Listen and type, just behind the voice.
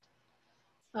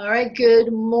All right,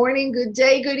 good morning, good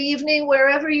day, good evening,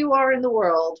 wherever you are in the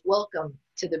world. Welcome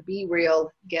to the Be Real,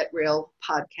 Get Real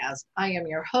podcast. I am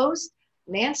your host,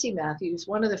 Nancy Matthews,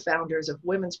 one of the founders of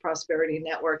Women's Prosperity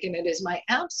Network, and it is my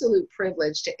absolute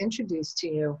privilege to introduce to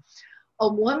you a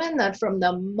woman that from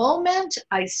the moment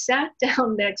I sat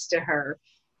down next to her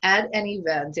at an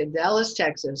event in Dallas,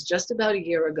 Texas, just about a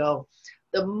year ago,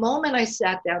 the moment I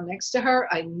sat down next to her,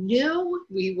 I knew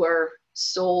we were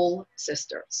soul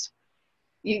sisters.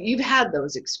 You've had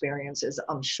those experiences,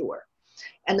 I'm sure.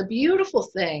 And the beautiful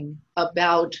thing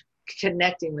about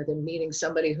connecting with and meeting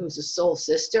somebody who's a soul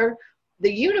sister,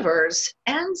 the universe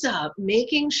ends up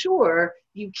making sure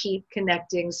you keep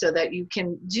connecting so that you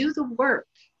can do the work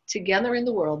together in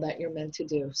the world that you're meant to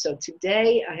do. So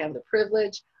today I have the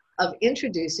privilege of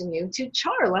introducing you to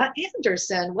Charla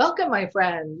Anderson. Welcome, my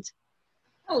friend.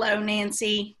 Hello,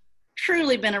 Nancy.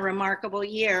 Truly been a remarkable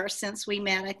year since we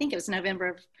met. I think it was November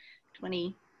of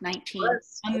 2019.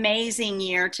 Yes. Amazing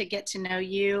year to get to know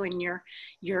you and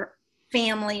your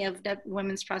family of the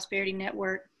Women's Prosperity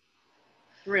Network.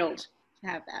 Thrilled to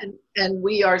have that. And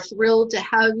we are thrilled to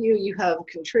have you. You have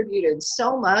contributed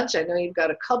so much. I know you've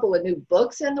got a couple of new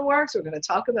books in the works. We're going to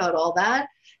talk about all that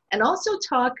and also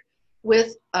talk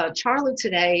with Charla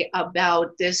today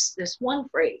about this one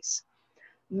phrase.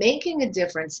 Making a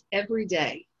difference every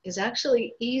day is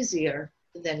actually easier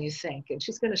than you think. And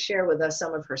she's going to share with us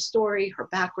some of her story, her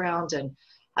background, and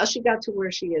how she got to where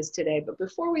she is today. But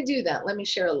before we do that, let me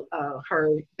share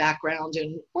her background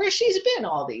and where she's been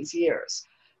all these years.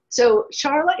 So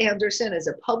Charla Anderson is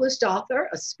a published author,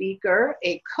 a speaker,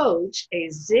 a coach, a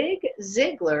Zig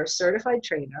Ziglar certified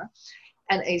trainer,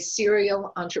 and a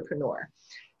serial entrepreneur.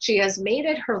 She has made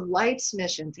it her life's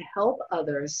mission to help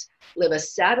others live a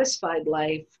satisfied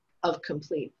life of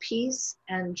complete peace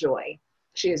and joy.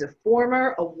 She is a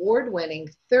former award-winning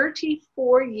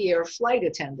 34-year flight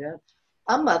attendant,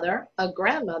 a mother, a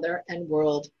grandmother, and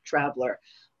world traveler.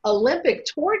 Olympic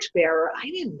torchbearer, I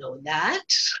didn't know that.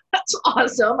 That's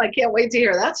awesome. I can't wait to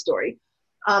hear that story.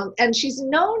 And she's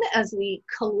known as the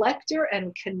collector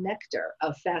and connector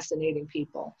of fascinating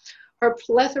people. Her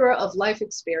plethora of life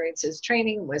experiences,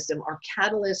 training, and wisdom are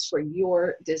catalysts for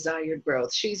your desired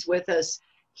growth. She's with us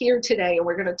here today, and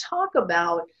we're going to talk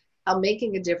about how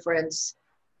making a difference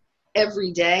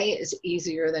every day is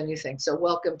easier than you think. So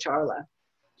welcome, Charla.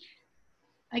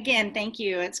 Again, thank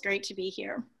you. It's great to be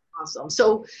here. Awesome.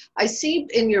 So I see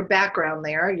in your background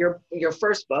there, your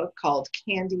first book called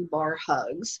Candy Bar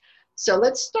Hugs. So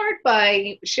let's start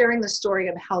by sharing the story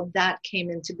of how that came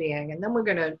into being, and then we're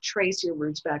going to trace your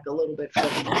roots back a little bit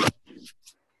further.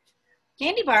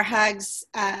 Candy Bar Hugs,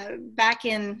 back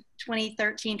in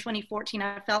 2013, 2014,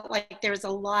 I felt like there was a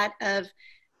lot of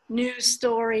news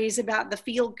stories about the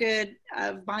feel good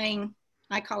of buying,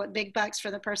 I call it big bucks for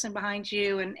the person behind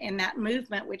you, and that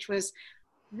movement, which was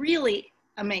really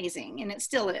amazing, and it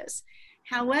still is.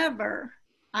 However,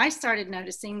 I started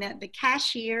noticing that the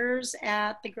cashiers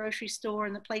at the grocery store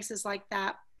and the places like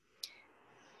that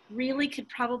really could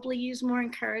probably use more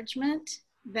encouragement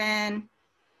than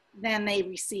they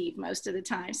receive most of the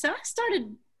time. So I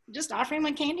started just offering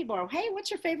my candy bar. Hey, what's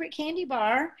your favorite candy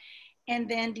bar? And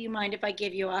then, do you mind if I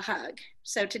give you a hug?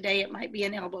 So today it might be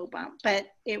an elbow bump, but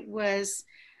it was,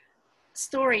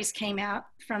 stories came out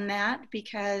from that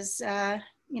because,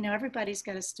 everybody's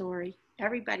got a story.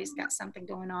 Everybody's got something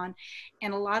going on.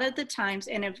 And a lot of the times,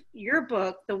 and if your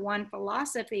book, The One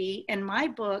Philosophy, and my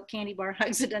book, Candy Bar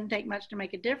Hugs, It Doesn't Take Much to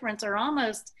Make a Difference, are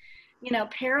almost,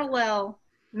 parallel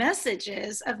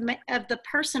messages of the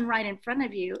person right in front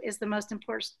of you is the most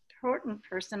important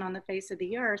person on the face of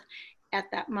the earth at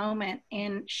that moment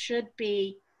and should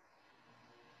be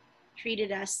treated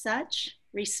as such,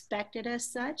 respected as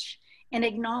such, and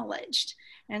acknowledged.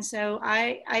 And so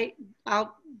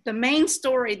the main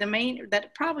story,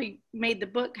 that probably made the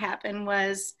book happen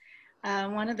was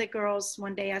one of the girls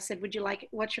one day, I said,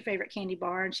 what's your favorite candy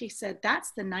bar? And she said,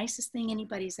 that's the nicest thing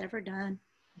anybody's ever done.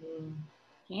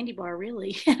 Candy bar,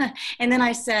 really? And then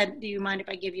I said, do you mind if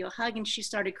I give you a hug? And she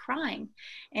started crying.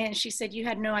 And she said, you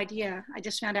had no idea. I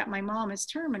just found out my mom is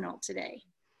terminal today.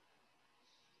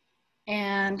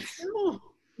 And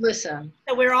listen,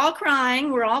 so we're all crying,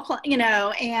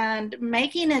 and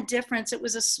making a difference. It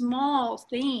was a small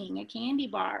thing, a candy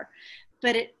bar,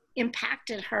 but it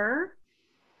impacted her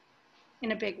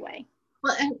in a big way.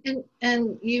 Well,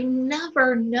 and you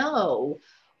never know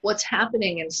what's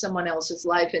happening in someone else's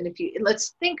life. And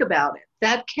let's think about it.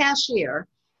 That cashier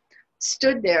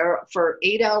stood there for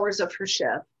 8 hours of her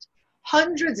shift,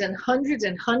 hundreds and hundreds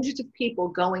and hundreds of people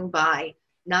going by,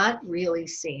 not really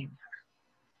seeing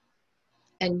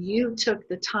her. And you took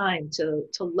the time to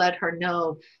let her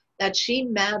know that she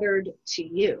mattered to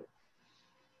you.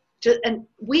 And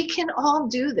we can all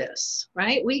do this,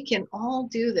 right? We can all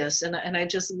do this. And I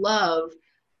just love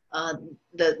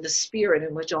the spirit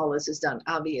in which all this is done,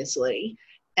 obviously.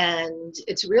 And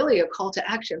it's really a call to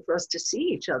action for us to see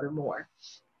each other more.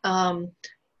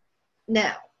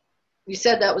 Now, you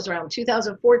said that was around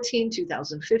 2014,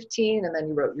 2015, and then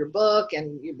you wrote your book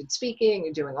and you've been speaking,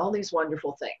 you're doing all these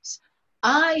wonderful things.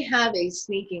 I have a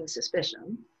sneaking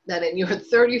suspicion that in your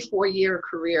 34-year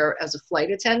career as a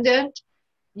flight attendant,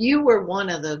 you were one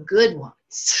of the good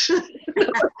ones.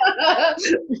 I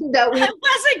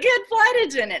was a good flight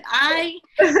attendant.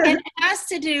 And it has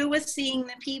to do with seeing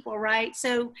the people, right?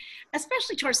 So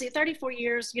especially towards the 34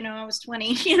 years, I was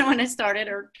 20, when I started,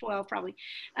 or 12 probably.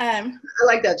 I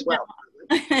like that 12.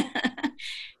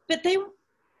 But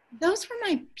those were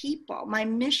my people, my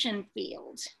mission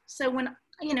field. So when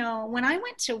I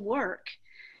went to work,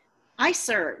 I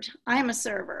served. I am a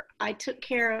server. I took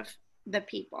care of the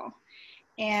people.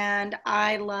 And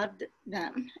I loved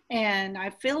them. And I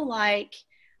feel like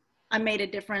I made a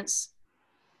difference,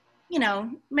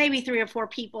 maybe 3 or 4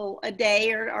 people a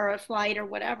day or a flight or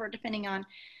whatever, depending on,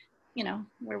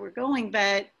 where we're going,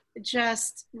 but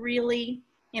just really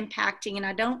impacting.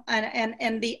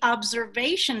 And the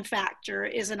observation factor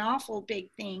is an awful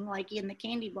big thing, like in the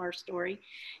candy bar story.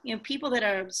 People that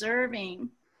are observing,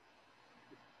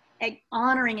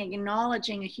 honoring and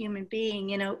acknowledging a human being,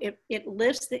 it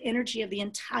lifts the energy of the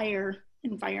entire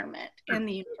environment and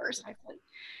the universe, I think.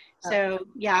 So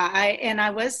yeah,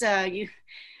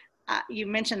 you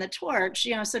mentioned the torch,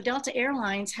 so Delta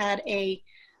Airlines had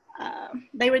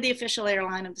they were the official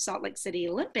airline of the Salt Lake City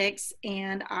Olympics,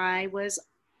 and I was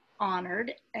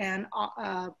honored and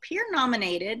peer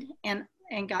nominated and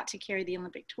got to carry the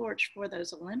Olympic torch for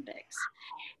those Olympics.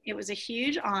 It was a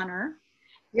huge honor.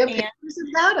 You have pictures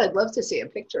of that? I'd love to see a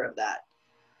picture of that.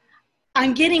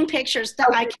 I'm getting pictures.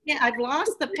 I've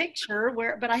lost the picture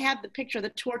but I have the picture of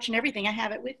the torch and everything. I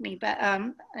have it with me, but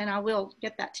and I will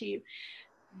get that to you.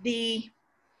 The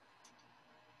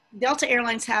Delta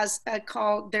Airlines has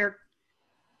called their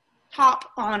top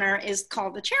honor is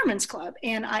called the Chairman's Club,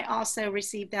 and I also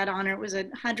received that honor. It was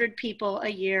 100 people a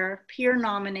year, peer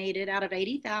nominated out of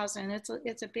 80,000.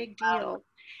 It's a big deal. Wow.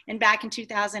 And back in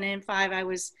 2005, I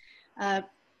was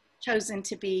chosen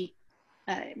to be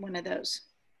one of those.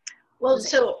 Well,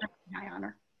 so high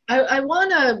honor. I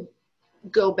want to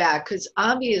go back, because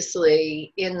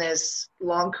obviously in this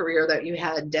long career that you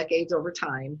had, decades over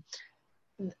time,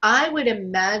 I would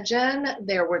imagine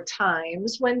there were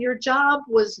times when your job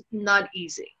was not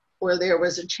easy, or there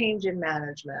was a change in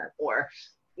management, or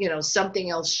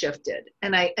something else shifted.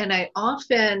 And I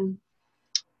often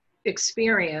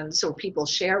experience, or people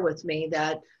share with me,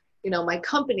 that my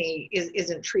company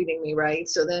isn't treating me right.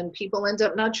 So then people end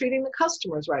up not treating the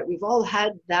customers right. We've all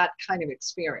had that kind of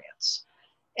experience.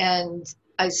 And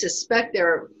I suspect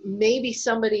there may be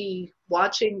somebody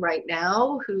watching right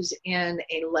now who's in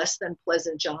a less than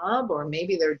pleasant job, or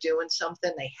maybe they're doing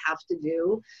something they have to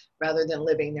do rather than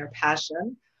living their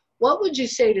passion. What would you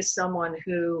say to someone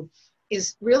who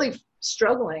is really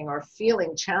struggling or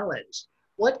feeling challenged?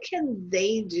 What can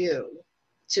they do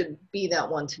to be that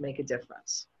one to make a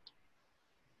difference?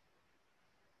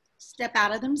 Step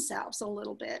out of themselves a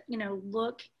little bit,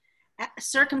 look at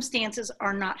circumstances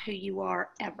are not who you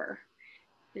are ever.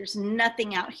 There's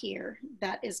nothing out here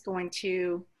that is who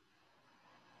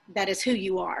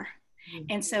you are. Mm-hmm.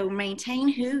 And so maintain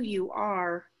who you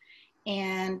are.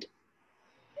 And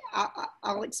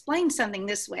I'll explain something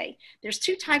this way. There's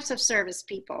 2 types of service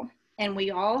people, and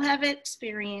we all have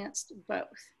experienced both.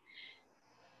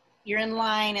 You're in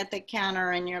line at the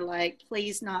counter and you're like,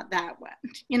 please, not that one.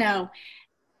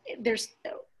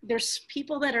 There's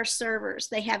people that are servers.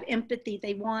 They have empathy.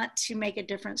 They want to make a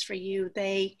difference for you.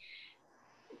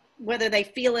 Whether they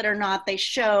feel it or not, they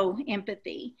show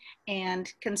empathy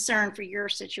and concern for your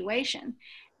situation.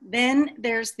 Then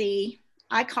there's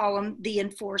I call them the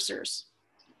enforcers.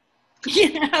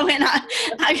 And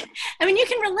I mean, you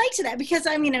can relate to that, because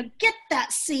get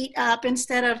that seat up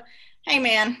instead of, hey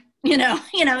man,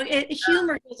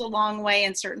 humor goes a long way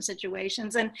in certain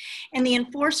situations. And the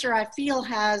enforcer, I feel,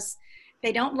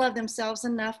 they don't love themselves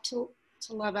enough to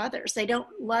love others. They don't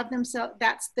love themselves.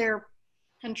 That's their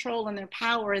control, and their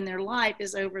power in their life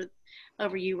is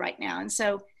over you right now. And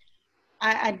so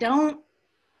I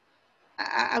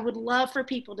would love for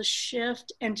people to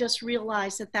shift and just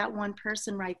realize that one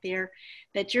person right there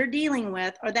that you're dealing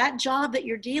with, or that job that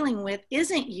you're dealing with,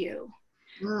 isn't you.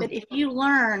 But if you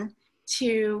learn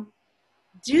to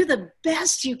do the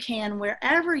best you can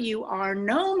wherever you are,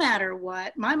 no matter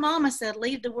what. My mama said,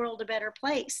 leave the world a better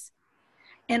place.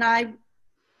 And I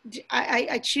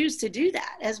I choose to do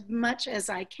that as much as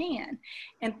I can,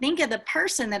 and think of the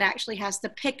person that actually has to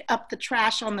pick up the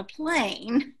trash on the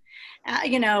plane,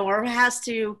 or has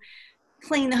to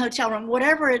clean the hotel room,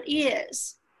 whatever it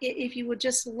is. If you would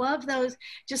just love those,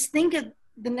 just think of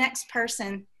the next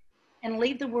person and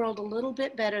leave the world a little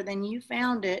bit better than you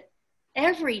found it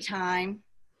every time.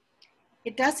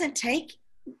 It doesn't take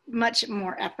much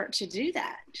more effort to do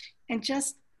that, and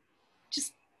just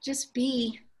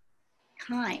be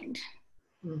kind.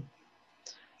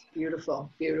 Beautiful,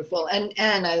 beautiful. And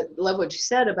I love what you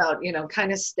said about,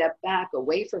 kind of step back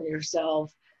away from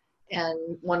yourself.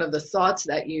 And one of the thoughts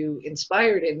that you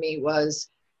inspired in me was,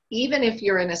 even if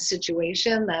you're in a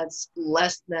situation that's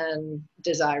less than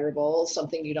desirable,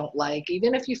 something you don't like,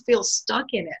 even if you feel stuck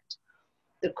in it,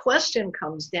 the question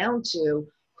comes down to,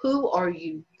 who are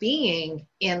you being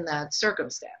in that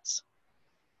circumstance?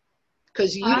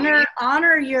 Because you honor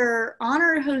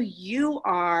who you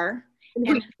are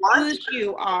and whose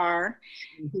you are,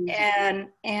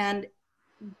 and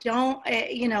don't,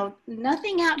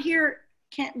 nothing out here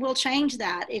will change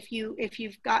that if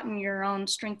you've gotten your own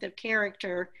strength of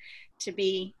character to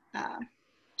be,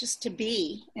 just to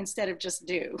be instead of just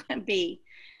do and be.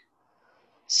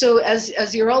 So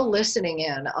as you're all listening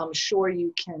in, I'm sure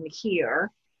you can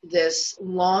hear this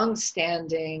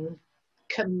long-standing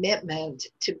commitment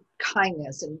to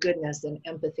kindness and goodness and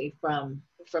empathy from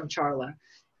Charla.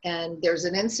 And there's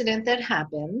an incident that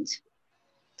happened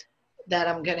that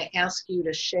I'm going to ask you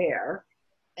to share.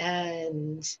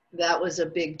 And that was a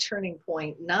big turning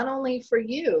point, not only for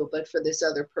you, but for this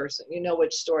other person. You know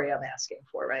which story I'm asking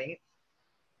for, right?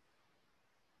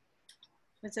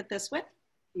 Is it this one?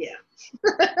 Yeah.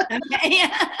 Okay,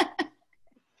 yeah.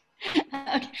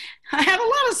 Okay. I have a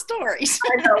lot of stories.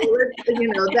 I know,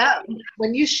 that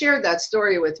when you shared that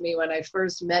story with me when I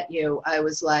first met you, I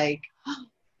was like, oh,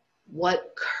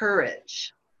 what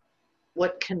courage,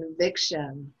 what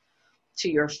conviction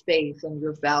to your faith and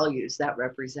your values that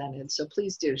represented. So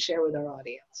please do share with our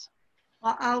audience.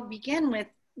 Well, I'll begin with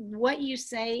what you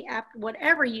say after,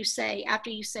 whatever you say after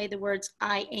you say the words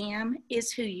 "I am"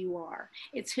 is who you are.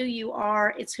 It's who you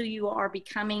are. It's who you are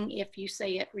becoming if you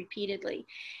say it repeatedly.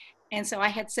 And so I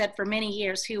had said for many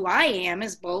years, who I am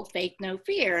is bold faith, no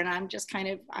fear. And I'm just kind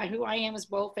of, who I am is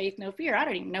bold faith, no fear. I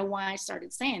don't even know why I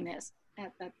started saying this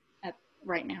at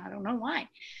right now. I don't know why.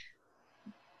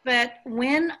 But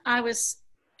when I was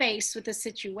faced with a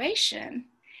situation,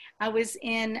 I was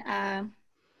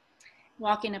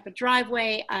walking up a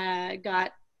driveway.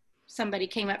 Somebody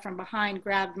came up from behind,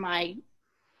 grabbed my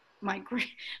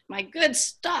good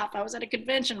stuff. I was at a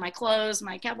convention, my clothes,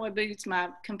 my cowboy boots, my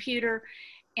computer,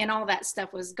 and all that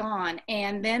stuff was gone.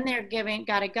 And then they're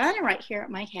got a gun right here at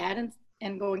my head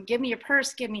and going, give me your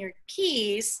purse, give me your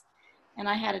keys. And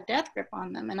I had a death grip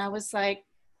on them. And I was like,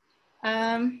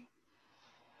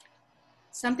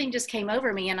 something just came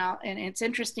over me. And it's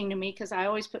interesting to me because I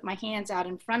always put my hands out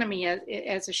in front of me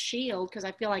as a shield because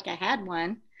I feel like I had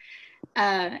one.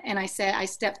 And I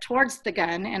stepped towards the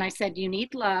gun and I said, you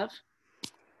need love.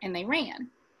 And they ran.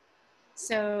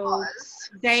 So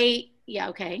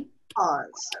okay.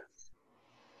 Pause.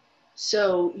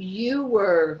 So you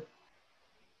were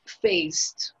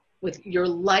faced with your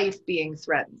life being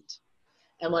threatened.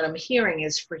 And what I'm hearing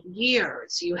is for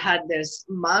years you had this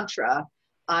mantra,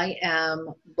 I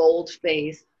am bold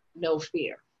faith, no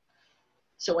fear.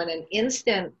 So when an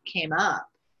instant came up,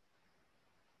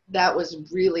 that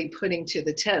was really putting to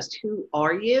the test, who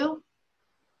are you?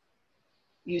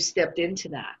 You stepped into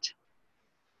that.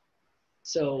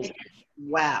 So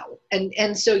wow.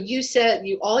 And so you said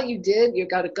you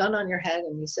got a gun on your head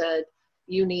and you said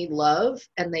you need love,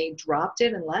 and they dropped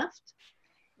it and left?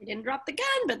 They didn't drop the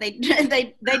gun, but they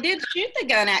did shoot the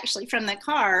gun actually from the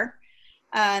car.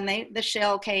 And the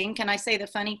shell came. Can I say the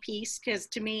funny piece? Because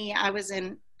to me,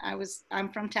 I'm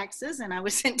from Texas and I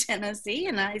was in Tennessee,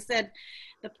 and I said,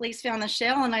 the police found the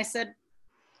shell, and I said,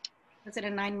 was it a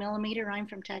 9mm? I'm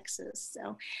from Texas.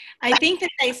 So I think that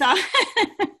they saw,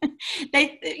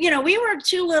 we were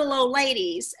two little old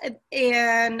ladies,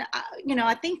 and,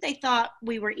 I think they thought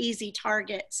we were easy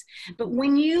targets. But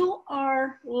when you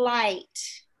are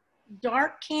light,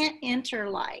 dark can't enter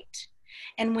light.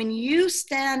 And when you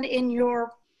stand in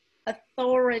your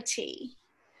authority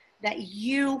that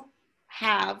you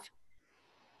have,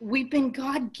 we've been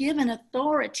God-given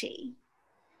authority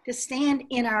to stand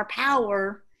in our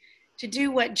power to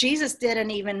do what Jesus did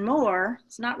and even more.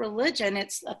 It's not religion,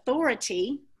 it's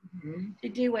authority. Mm-hmm. To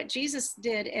do what Jesus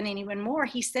did and even more.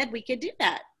 He said we could do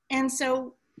that. And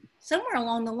so somewhere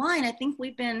along the line, I think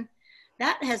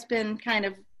that has been kind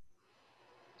of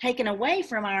taken away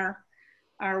from our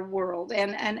our world.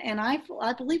 And I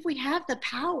believe we have the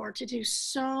power to do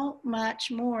so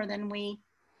much more than we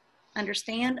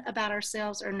understand about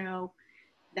ourselves or know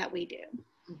that we do.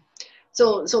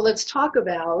 So let's talk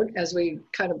about, as we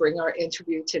kind of bring our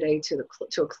interview today to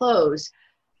a close,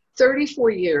 34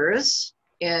 years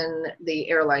in the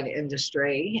airline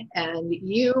industry, and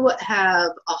you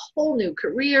have a whole new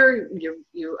career.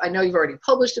 I know you've already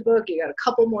published a book, you got a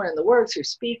couple more in the works, you're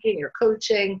speaking, you're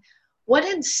coaching. What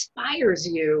inspires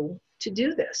you to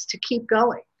do this, to keep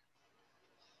going?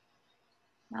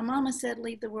 My mama said,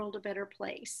 leave the world a better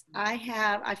place.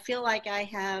 I feel like I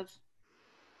have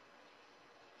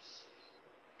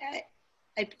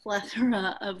a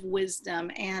plethora of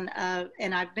wisdom, and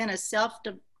I've been a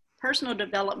personal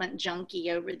development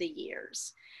junkie over the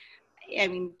years. I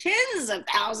mean, tens of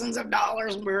thousands of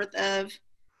dollars worth of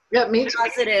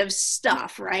positive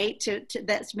stuff, right?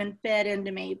 That's been fed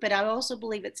into me. But I also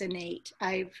believe it's innate.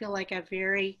 I feel like have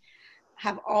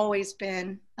always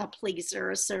been a pleaser,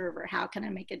 a server. How can I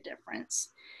make a difference?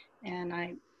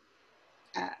 And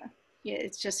yeah,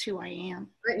 it's just who I am.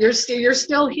 You're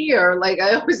still here. Like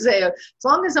I always say, as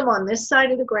long as I'm on this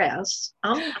side of the grass,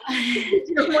 I'm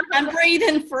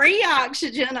breathing free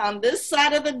oxygen on this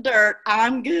side of the dirt.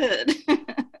 I'm good.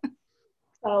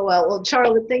 Oh, well,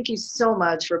 Charlotte, thank you so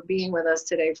much for being with us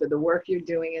today, for the work you're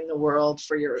doing in the world,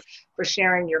 for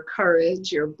sharing your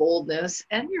courage, your boldness,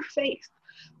 and your faith.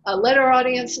 Let our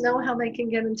audience know how they can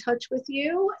get in touch with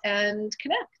you and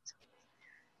connect.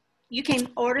 You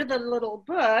can order the little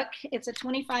book. It's a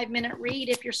 25-minute read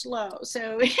if you're slow.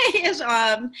 So it's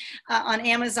on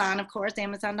Amazon, of course,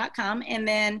 Amazon.com, and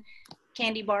then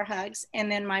Candy Bar Hugs.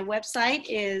 And then my website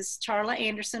is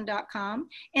charlaanderson.com.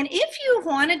 And if you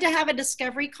wanted to have a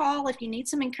discovery call, if you need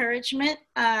some encouragement,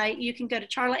 you can go to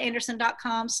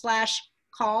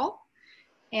charlaanderson.com/call,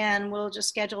 and we'll just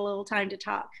schedule a little time to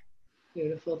talk.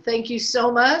 Beautiful. Thank you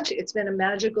so much. It's been a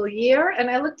magical year, and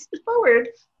I look forward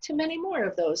to many more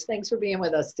of those. Thanks for being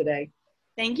with us today.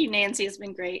 Thank you, Nancy. It's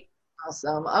been great.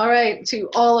 Awesome. All right. To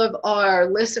all of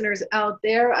our listeners out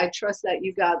there, I trust that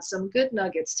you got some good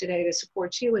nuggets today to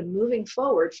support you in moving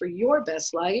forward for your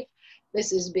best life. This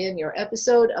has been your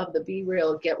episode of the Be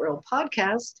Real, Get Real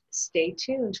podcast. Stay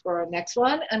tuned for our next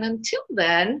one. And until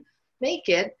then, make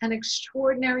it an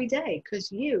extraordinary day,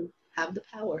 because you have the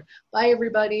power. Bye,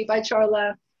 everybody. Bye,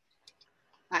 Charla.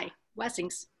 Bye.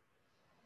 Blessings.